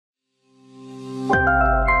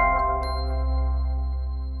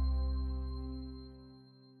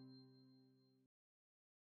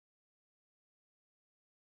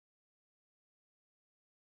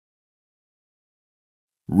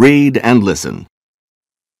Read and listen.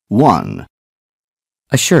 1,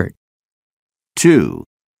 A shirt. 2,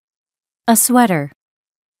 A sweater.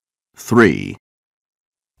 3,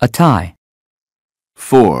 A tie.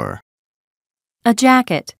 4, A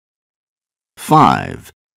jacket.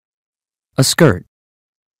 5, A skirt.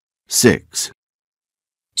 6,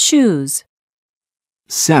 Shoes.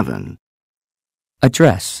 7, A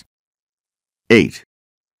dress. 8,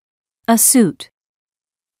 A suit.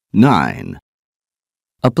 9,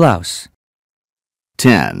 A blouse.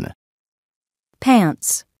 10.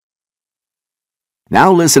 Pants.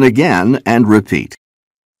 Now listen again and repeat.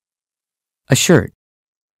 A shirt.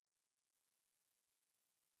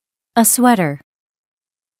 A sweater.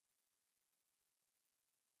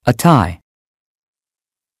 A tie.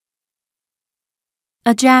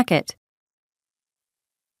 A jacket.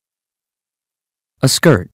 A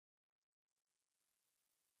skirt.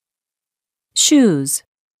 Shoes.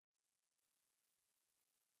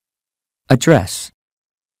 A dress.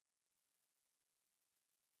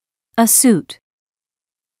 A suit.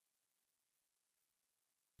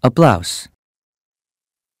 A blouse.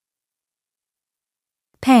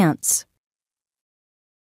 Pants.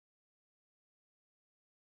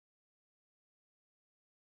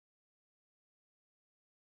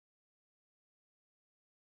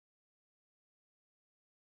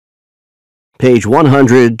 Page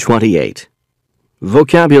 128.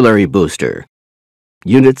 Vocabulary Booster.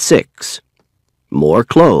 Unit 6. More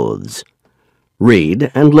clothes.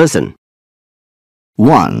 Read and listen.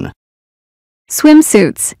 1,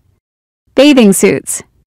 Swimsuits. Bathing suits.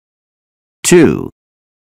 2,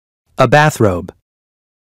 A bathrobe.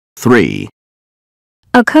 3,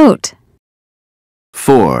 A coat.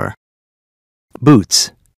 4,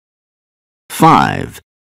 Boots. 5,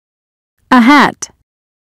 A hat.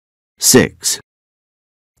 6,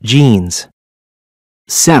 Jeans.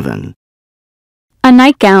 7, A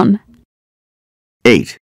nightgown.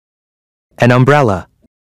 8, An umbrella.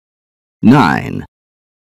 9,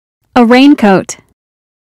 A raincoat.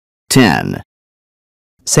 10,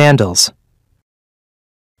 Sandals.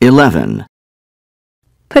 11,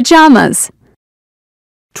 Pajamas.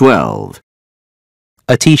 12,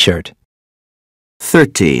 A t-shirt.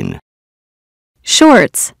 13,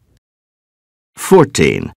 Shorts.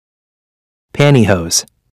 14, Pantyhose.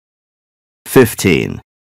 15,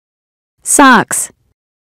 Socks.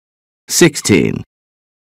 16.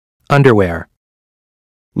 Underwear.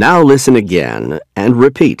 Now listen again and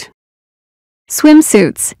repeat.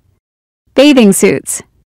 Swimsuits. Bathing suits.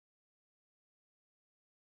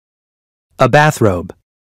 A bathrobe.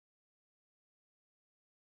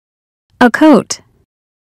 A coat.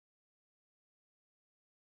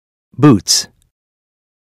 Boots.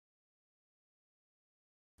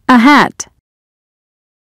 A hat.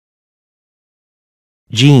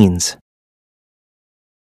 Jeans.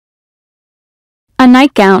 A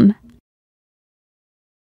nightgown.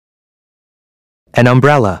 An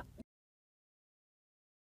umbrella.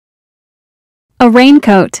 A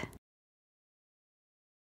raincoat.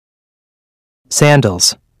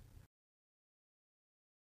 Sandals.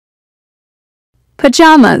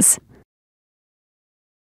 Pajamas.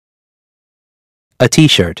 A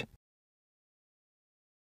t-shirt.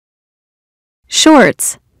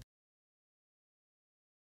 Shorts.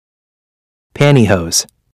 Pantyhose.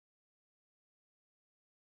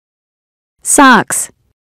 Socks.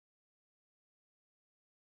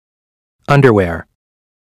 Underwear.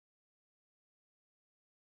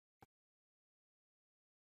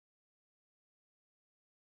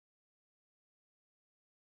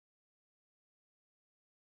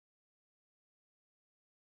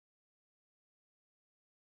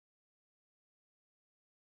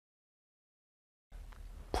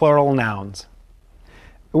 Plural nouns.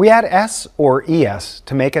 We add s or es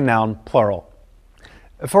to make a noun plural.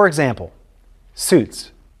 For example,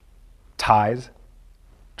 suits, ties,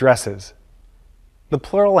 dresses. The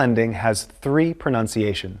plural ending has 3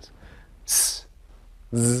 pronunciations: s,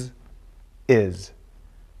 z, is.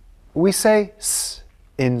 We say s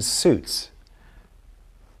in suits.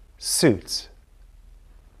 Suits.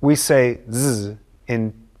 We say z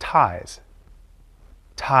in ties.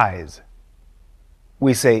 Ties.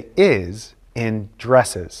 We say is in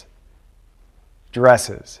dresses.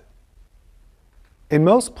 Dresses. In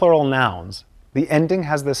most plural nouns, the ending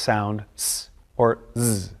has the sound s or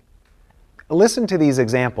z. Listen to these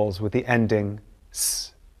examples with the ending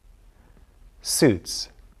s. Suits.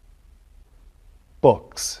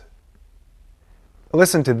 Books.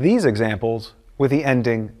 Listen to these examples with the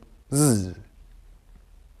ending z.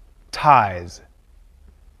 Ties.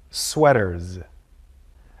 Sweaters.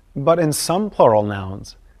 But in some plural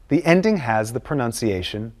nouns, the ending has the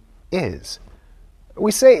pronunciation is.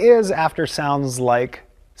 We say is after sounds like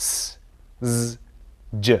s, z,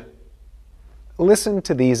 j. Listen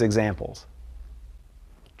to these examples.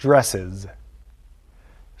 Dresses,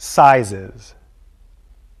 sizes,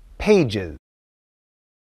 pages.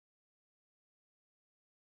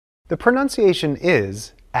 The pronunciation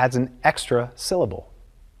is adds an extra syllable.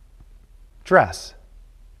 Dress,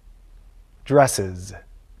 dresses.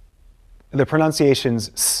 The pronunciations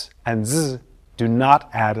s and z do not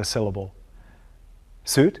add a syllable.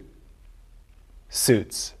 Suit,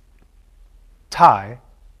 suits. Tie,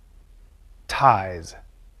 ties.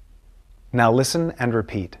 Now listen and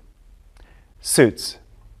repeat. Suits,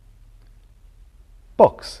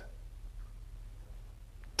 books,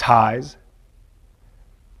 ties,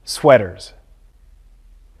 sweaters,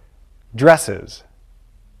 dresses,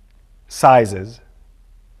 sizes,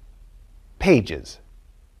 pages.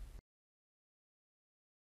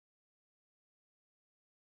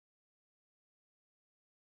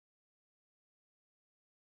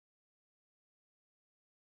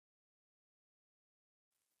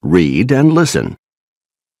 Read and listen.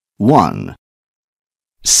 1,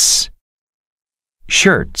 S.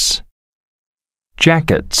 Shirts.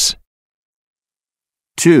 Jackets.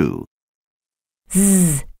 2,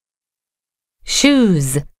 Z.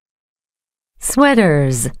 Shoes.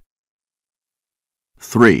 Sweaters.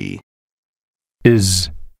 3, Is.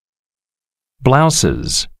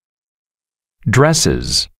 Blouses.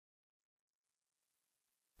 Dresses.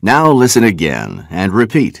 Now listen again and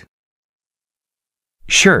repeat.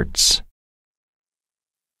 Shirts.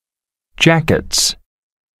 Jackets.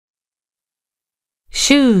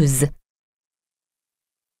 Shoes.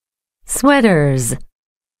 Sweaters.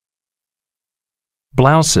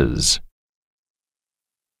 Blouses.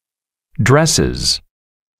 Dresses.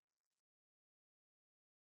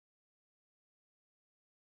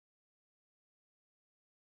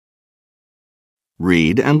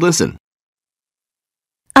 Read and listen.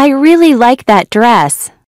 I really like that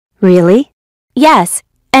dress. Really? Yes,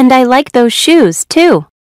 and I like those shoes, too.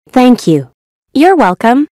 Thank you. You're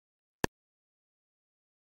welcome.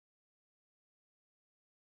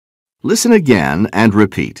 Listen again and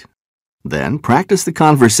repeat. Then practice the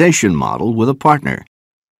conversation model with a partner.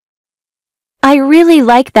 I really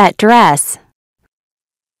like that dress.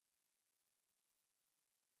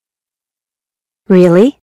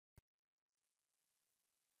 Really?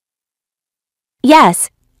 Yes,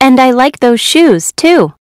 and I like those shoes,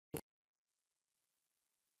 too.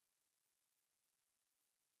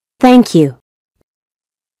 Thank you.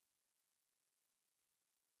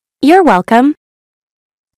 You're welcome.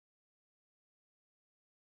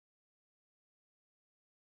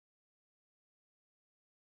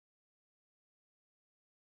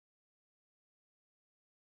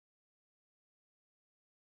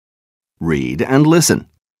 Read and listen.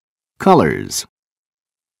 Colors.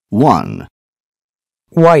 1,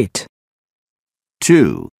 White.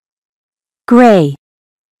 2, Gray,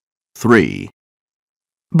 3,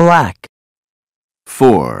 Black.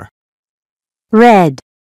 4, red,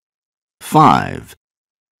 5,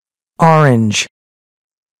 Orange.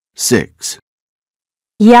 6,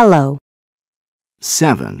 yellow,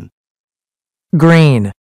 7,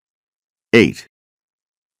 Green. 8,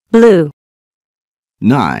 blue,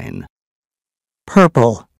 9,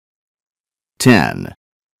 Purple. 10.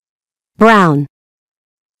 brown,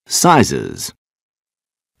 Sizes.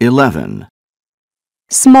 11,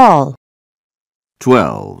 small,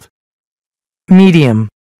 12, Medium.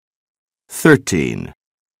 13,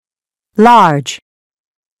 large,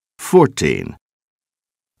 14.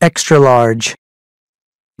 Extra large.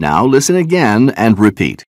 Now listen again and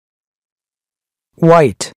repeat.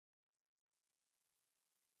 White.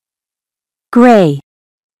 gray,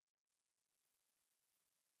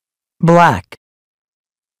 Black.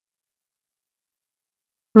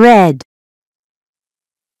 red,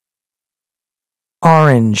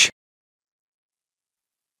 Orange.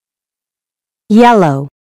 yellow,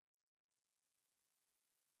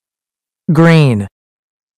 Green.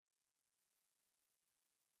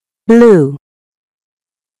 blue,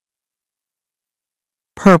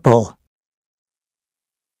 Purple.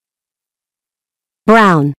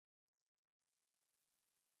 brown,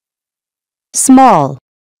 small,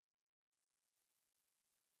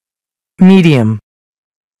 Medium.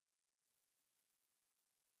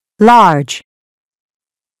 large,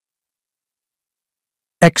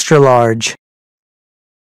 Extra large.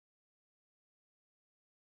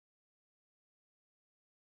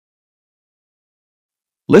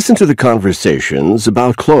 Listen to the conversations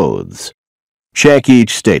about clothes. Check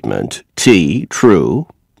each statement, T, true,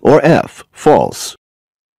 or F, false.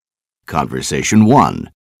 Conversation 1.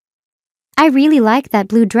 I really like that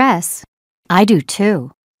blue dress. I do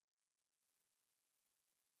too.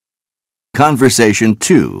 Conversation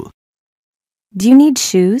 2. Do you need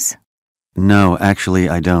shoes? No, actually,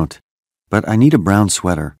 I don't. But I need a brown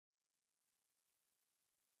sweater.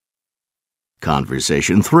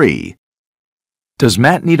 Conversation 3. Does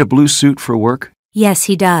Matt need a blue suit for work? Yes,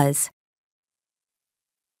 he does.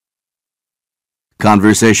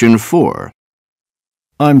 Conversation 4.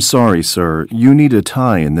 I'm sorry, sir. You need a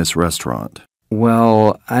tie in this restaurant.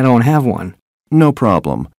 Well, I don't have one. No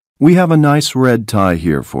problem. We have a nice red tie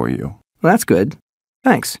here for you. That's good.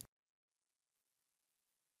 Thanks.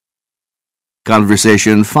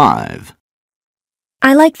 Conversation 5.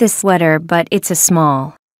 I like this sweater, but it's a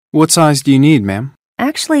small. What size do you need, ma'am?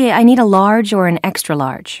 Actually, I need a large or an extra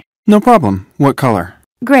large. No problem. What color?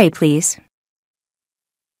 Gray, please.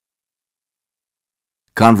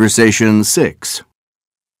 Conversation 6.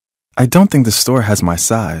 I don't think the store has my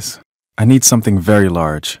size. I need something very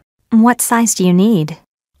large. What size do you need?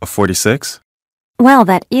 A 46? Well,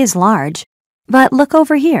 that is large. But look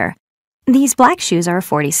over here. These black shoes are a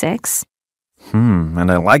 46. And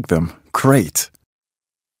I like them. Great.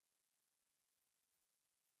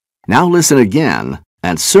 Now listen again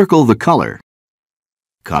and circle the color.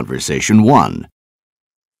 Conversation 1.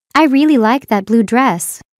 I really like that blue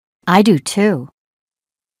dress. I do too.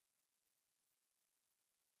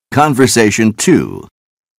 Conversation 2.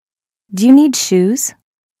 Do you need shoes?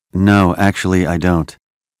 No, actually, I don't.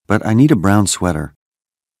 But I need a brown sweater.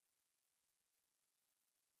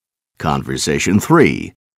 Conversation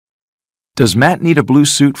 3. Does Matt need a blue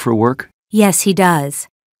suit for work? Yes, he does.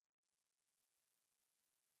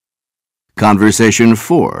 Conversation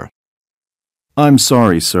 4. I'm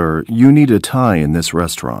sorry, sir. You need a tie in this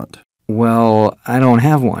restaurant. Well, I don't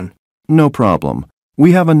have one. No problem.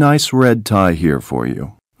 We have a nice red tie here for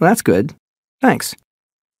you. That's good. Thanks.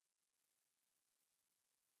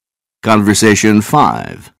 Conversation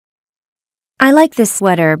 5. I like this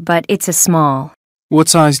sweater, but it's a small. What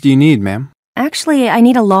size do you need, ma'am? Actually, I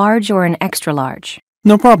need a large or an extra large.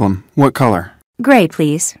 No problem. What color? Gray,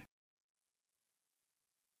 please.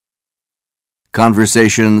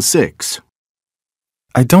 Conversation 6.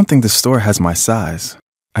 I don't think the store has my size.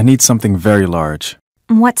 I need something very large.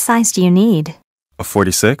 What size do you need? A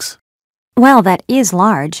 46? Well, that is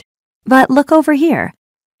large. But look over here.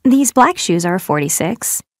 These black shoes are a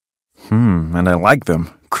 46. And I like them.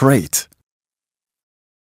 Great.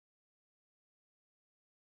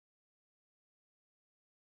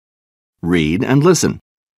 Read and listen.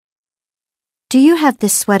 Do you have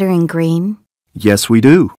this sweater in green? Yes, we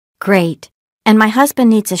do. Great. And my husband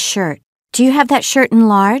needs a shirt. Do you have that shirt in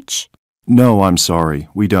large? No, I'm sorry.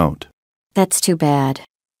 We don't. That's too bad.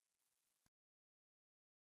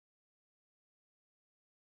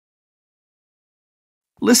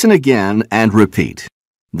 Listen again and repeat.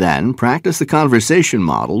 Then practice the conversation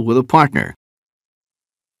model with a partner.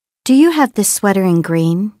 Do you have this sweater in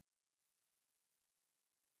green?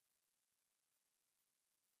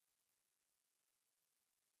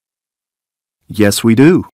 Yes, we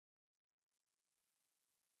do.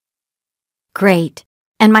 Great.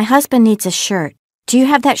 And my husband needs a shirt. Do you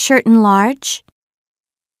have that shirt in large?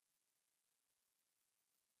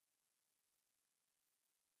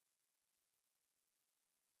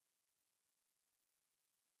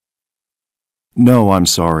 No, I'm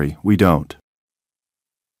sorry. We don't.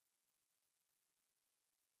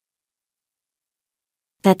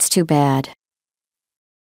 That's too bad.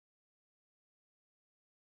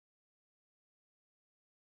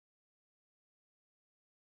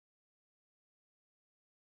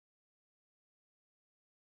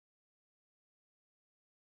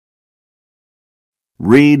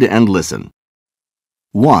 Read and listen.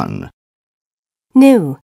 1,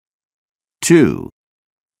 New. 2,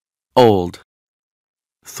 Old.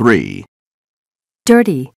 3,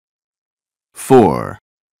 Dirty. 4,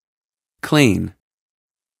 Clean.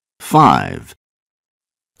 5,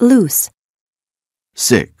 Loose.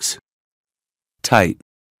 6, Tight.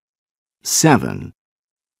 7,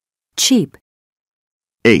 Cheap.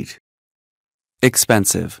 8,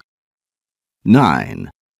 Expensive. 9,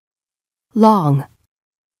 Long.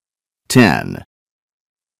 10.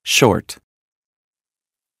 Short.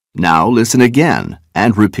 Now listen again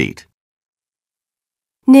and repeat.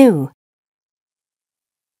 New.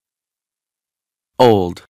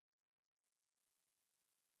 Old.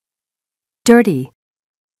 Dirty.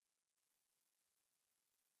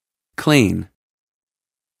 Clean.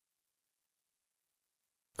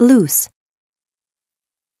 Loose.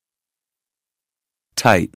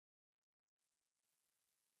 Tight.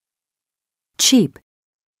 Cheap.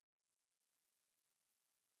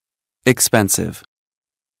 Expensive.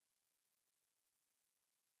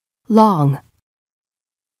 long,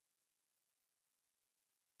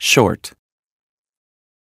 Short.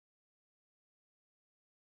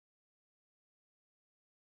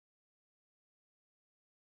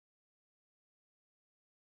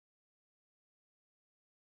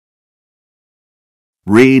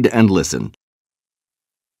 Read and listen.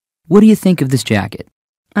 What do you think of this jacket?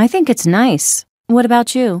 I think it's nice. What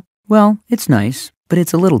about you? Well, it's nice, but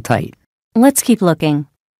it's a little tight. Let's keep looking.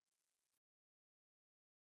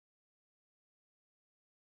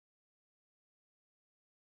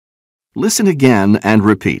 Listen again and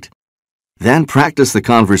repeat. Then practice the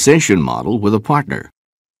conversation model with a partner.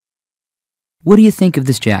 What do you think of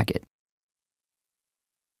this jacket?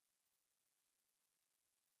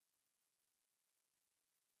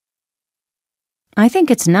 I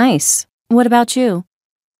think it's nice. What about you?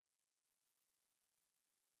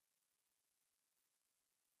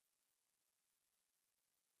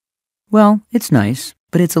 Well, it's nice,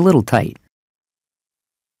 but it's a little tight.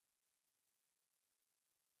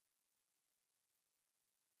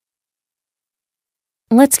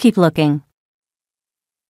 Let's keep looking.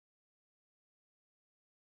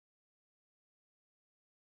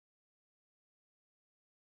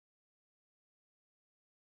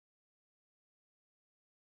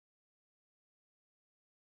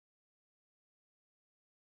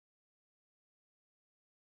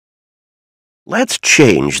 Let's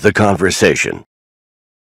change the conversation.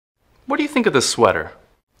 What do you think of this sweater?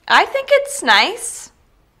 I think it's nice.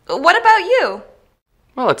 What about you?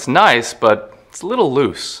 Well, it's nice, but it's a little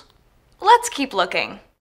loose. Let's keep looking.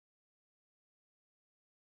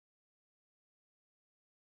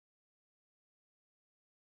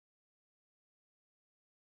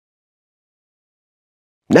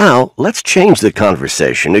 Now, let's change the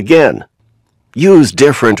conversation again. Use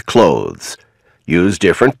different clothes. Use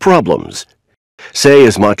different problems. Say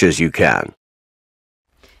as much as you can.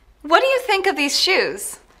 What do you think of these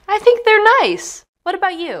shoes? I think they're nice. What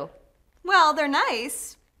about you? Well, they're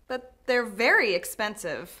nice, but they're very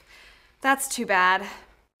expensive. That's too bad.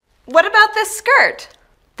 What about this skirt?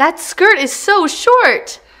 That skirt is so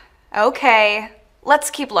short. Okay, let's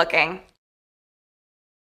keep looking.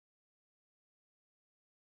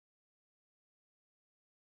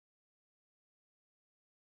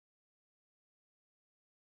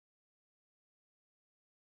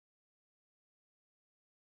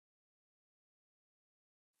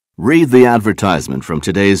 Read the advertisement from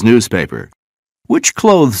today's newspaper. Which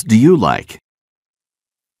clothes do you like?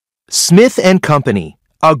 Smith & Company,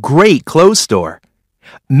 a great clothes store.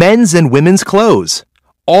 Men's and women's clothes.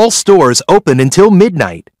 All stores open until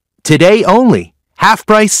midnight. Today only.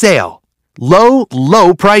 Half-price sale. Low,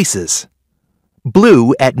 low prices.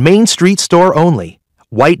 Blue at Main Street store only.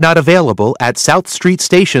 White not available at South Street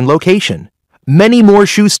Station location. Many more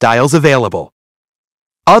shoe styles available.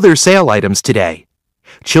 Other sale items today.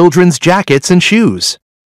 Children's jackets and shoes.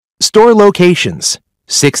 Store locations: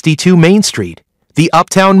 62 Main Street, the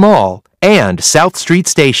Uptown Mall, and South Street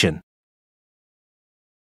Station.